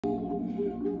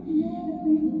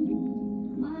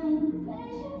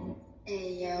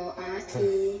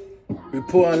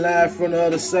Reporting live from the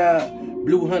other side.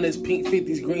 Blue hundreds, pink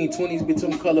 50s, green 20s, bitch,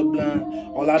 I'm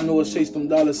colorblind. All I know is chase them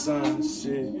dollar signs.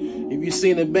 Shit. If you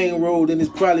seen a bang roll, then it's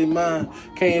probably mine.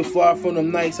 Came far from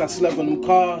them nights, I slept in them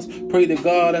cars. Pray to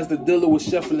God as the dealer was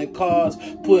shuffling cars.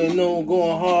 Putting on,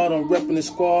 going hard, I'm repping the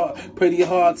squad. Pray the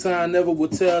hard time never will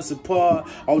tear us apart.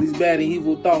 All these bad and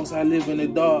evil thoughts, I live in the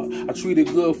dark. I treat it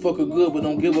good, fuck her good, but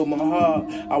don't give up my heart.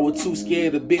 I was too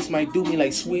scared the bitch might do me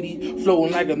like Sweetie.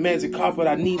 Floating like a magic carpet,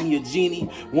 I need me a genie.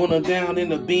 When I'm down in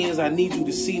the bins, I need you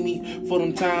to see me. For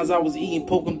them times I was eating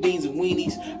poking beans and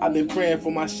weenies. I've been praying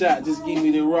for my shot, just give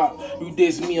me the rock. You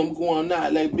diss me, I'm going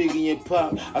out like Biggie and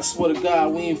Pop. I swear to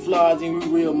God, we ain't flaws and we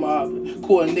real mobbing.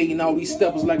 Coordinating all these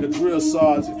steppers like a drill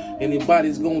sergeant.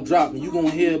 Anybody's gonna drop me, you gonna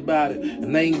hear about it.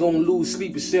 And they ain't gonna lose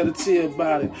sleep and shed a tear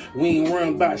about it. We ain't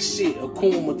worrying about shit.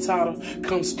 Akuma Matata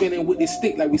come spinning with this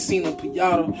stick like we seen a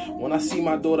Piata. When I see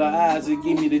my daughter eyes, it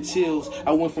give me the chills.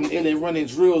 I went from LA running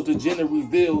drills to gender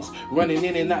reveals. Running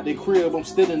in and out the crib, I'm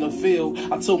still in the field.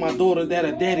 I told my daughter that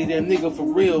her daddy, that nigga for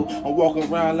real. I'm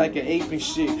walking around like an ape and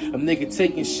shit. A nigga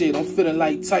taking shit. I'm feeling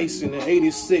like Tyson in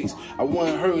 '86. I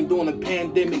wasn't hurting during the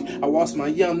pandemic. I watched my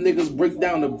young niggas break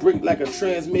down the brick like a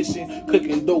transmission.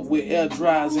 Cooking dope with air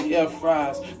dryers and air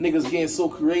fries. Niggas getting so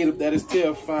creative that it's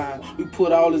terrifying. We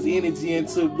put all this energy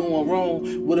into doing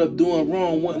wrong. What up doing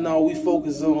wrong wasn't all we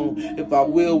focus on. If our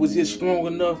will was just strong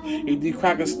enough, if these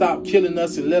crackers stopped killing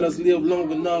us and let us live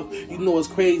long enough, you know it's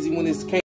crazy when it's